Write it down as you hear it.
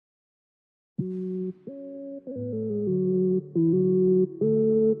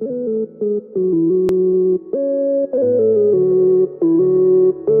Hey,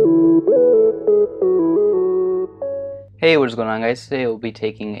 what is going on, guys? Today we'll be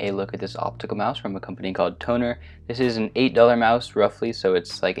taking a look at this optical mouse from a company called Tonor. This is an $8 mouse roughly, so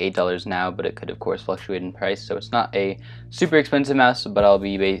it's like $8 now, but it could of course fluctuate in price, so it's not a super expensive mouse, but I'll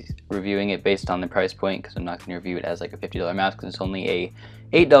be reviewing it based on the price point because I'm not going to review it as like a $50 mouse because it's only a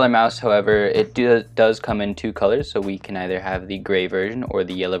 $8 mouse. However, it does come in two colors, so we can either have the gray version or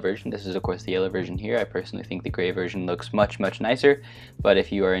the yellow version. This is of course the yellow version here. I personally think the gray version looks much nicer, but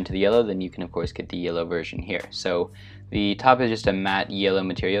if you are into the yellow, then you can of course get the yellow version here. So the top is just a matte yellow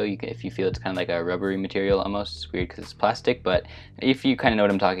material. If you feel it's kind of like a rubbery material almost. It's weird because it's plastic, but if you kind of know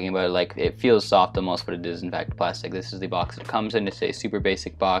what I'm talking about, like it feels soft almost, but it is in fact plastic. This is the box it comes in. It's a super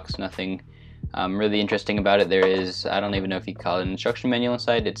basic box, nothing really interesting about it. There is, I don't even know if you call it an instruction manual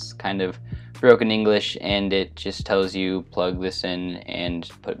inside. It's kind of broken English, and it just tells you plug this in and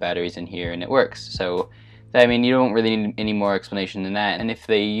put batteries in here and it works. So I mean, you don't really need any more explanation than that. And if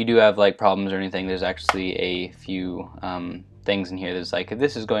you do have like problems or anything, there's actually a few things in here that's like, if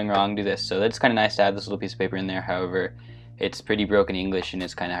this is going wrong, do this. So that's kind of nice to have this little piece of paper in there. However, it's pretty broken English and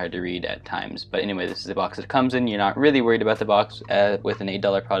it's kind of hard to read at times. But anyway, this is the box it comes in. You're not really worried about the box with an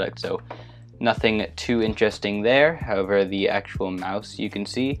 $8 product, so nothing too interesting there. However, the actual mouse, you can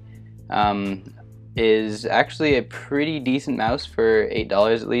see, is actually a pretty decent mouse for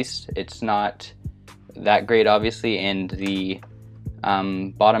 $8 at least. It's not that great obviously, and the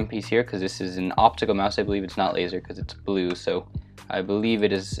bottom piece here, because this is an optical mouse, I believe it's not laser because it's blue, so I believe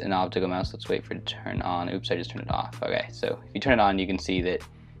it is an optical mouse. Let's wait for it to turn on. Oops, I just turned it off. Okay, so if you turn it on, you can see that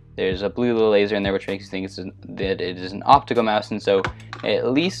there's a blue little laser in there, which makes you think that it is an optical mouse. And so at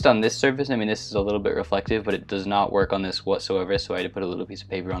least on this surface, I mean, this is a little bit reflective, but it does not work on this whatsoever, so I had to put a little piece of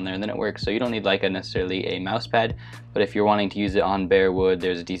paper on there and then it works. So you don't need like necessarily a mouse pad, but if you're wanting to use it on bare wood,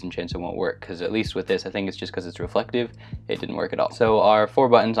 there's a decent chance it won't work, because at least with this, I think it's just because it's reflective, it didn't work at all. So our 4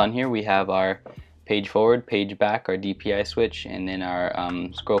 buttons on here, we have our page forward, page back, our DPI switch, and then our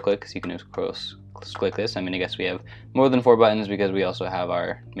scroll click, so you can just click this. I mean, I guess we have more than 4 buttons because we also have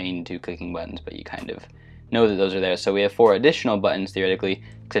our main 2 clicking buttons, but you kind of know that those are there. So we have 4 additional buttons theoretically,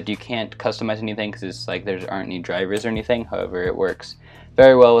 except you can't customize anything because it's like there aren't any drivers or anything. However, it works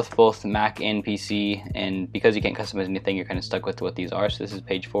very well with both Mac and PC, and because you can't customize anything, you're kind of stuck with what these are. So this is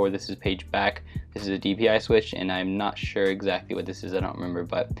page forward, this is page back, this is a DPI switch, and I'm not sure exactly what this is, I don't remember,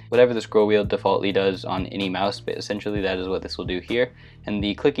 but whatever the scroll wheel defaultly does on any mouse, but essentially that is what this will do here. And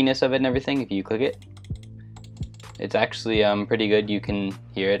the clickiness of it and everything, if you click it, it's actually pretty good. You can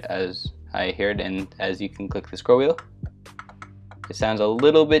hear it as I hear it, and as you can click the scroll wheel. It sounds a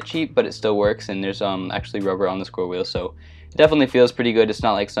little bit cheap, but it still works, and there's actually rubber on the scroll wheel, so it definitely feels pretty good. It's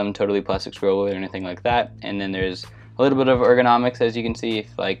not like some totally plastic scroll wheel or anything like that. And then there's a little bit of ergonomics, as you can see.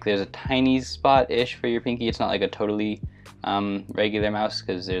 If like there's a tiny spot-ish for your pinky, it's not like a totally regular mouse,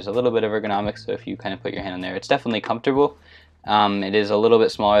 because there's a little bit of ergonomics, so if you kind of put your hand on there, it's definitely comfortable. It is a little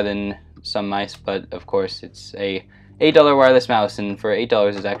bit smaller than some mice, but of course it's a $8 wireless mouse, and for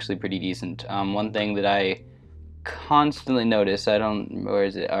 $8 is actually pretty decent. One thing that I constantly notice, where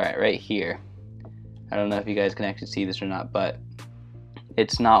is it? Alright, right here. I don't know if you guys can actually see this or not, but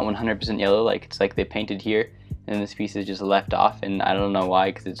it's not 100% yellow. Like, it's like they painted here and this piece is just left off, and I don't know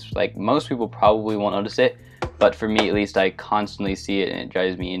why, because it's like most people probably won't notice it, but for me at least, I constantly see it and it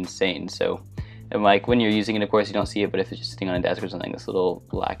drives me insane. So, and like when you're using it, of course you don't see it, but if it's just sitting on a desk or something, this little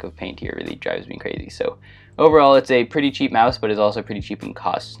lack of paint here really drives me crazy. So overall, it's a pretty cheap mouse, but it's also pretty cheap in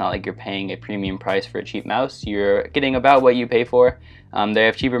cost. It's not like you're paying a premium price for a cheap mouse. You're getting about what you pay for. They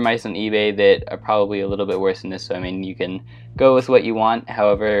have cheaper mice on eBay that are probably a little bit worse than this, so I mean, you can go with what you want.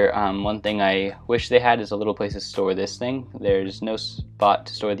 However, one thing I wish they had is a little place to store this thing. There's no spot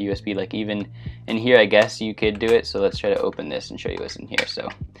to store the USB, like even in here I guess you could do it, so let's try to open this and show you what's in here. So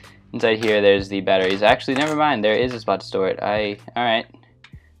inside here there's the batteries. Actually, never mind, there is a spot to store it. Alright,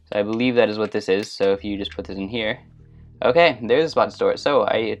 so I believe that is what this is, so if you just put this in here, okay, there's a spot to store it. So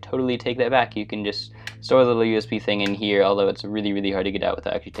I totally take that back. You can just store the little USB thing in here, although it's really hard to get out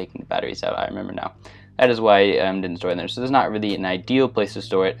without actually taking the batteries out. I remember now. That is why I didn't store it in there. So there's not really an ideal place to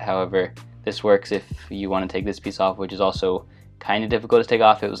store it. However, this works if you want to take this piece off, which is also kind of difficult to take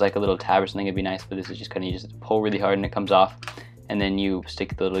off. If it was like a little tab or something, it'd be nice, but this is just kind of, you just pull really hard and it comes off, and then you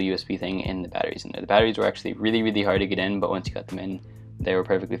stick the little USB thing and the batteries in there. The batteries were actually really hard to get in, but once you got them in, they were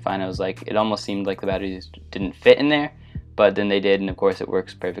perfectly fine. I was like, it almost seemed like the batteries didn't fit in there, but then they did, and of course it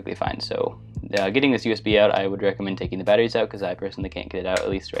works perfectly fine. So getting this USB out, I would recommend taking the batteries out, because I personally can't get it out, at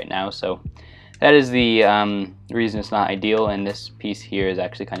least right now. So that is the reason it's not ideal, and this piece here is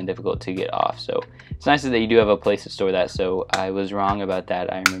actually kind of difficult to get off. So it's nice that you do have a place to store that, so I was wrong about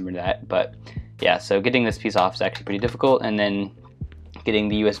that, I remember that. But yeah, so getting this piece off is actually pretty difficult, and then getting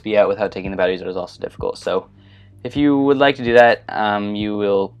the USB out without taking the batteries out is also difficult. So if you would like to do that, you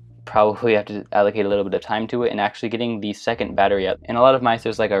will probably have to allocate a little bit of time to it, and actually getting the second battery out. In a lot of mice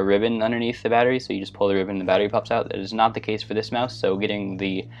there's like a ribbon underneath the battery, so you just pull the ribbon and the battery pops out. That is not the case for this mouse, so getting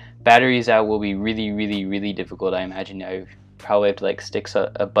the batteries out will be really difficult. I imagine I probably have to like stick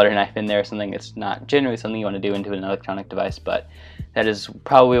a butter knife in there or something. It's not generally something you want to do into an electronic device, but that is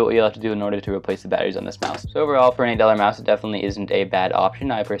probably what you'll have to do in order to replace the batteries on this mouse. So overall, for an $8 mouse, it definitely isn't a bad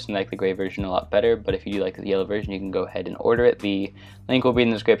option. I personally like the gray version a lot better, but if you do like the yellow version, you can go ahead and order it. The link will be in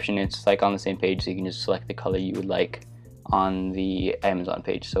the description. It's like on the same page, so you can just select the color you would like on the Amazon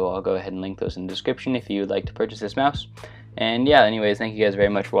page. So I'll go ahead and link those in the description if you would like to purchase this mouse. And yeah, anyways, thank you guys very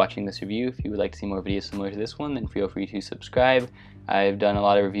much for watching this review. If you would like to see more videos similar to this one, then feel free to subscribe. I've done a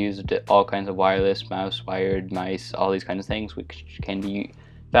lot of reviews of all kinds of wireless mouse, wired mice, all these kinds of things, which can be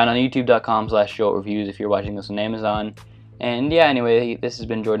found on youtube.com/JoltReviews if you're watching this on Amazon. And yeah, anyway, this has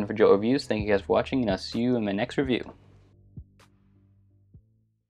been Jordan for Jolt Reviews. Thank you guys for watching, and I'll see you in my next review.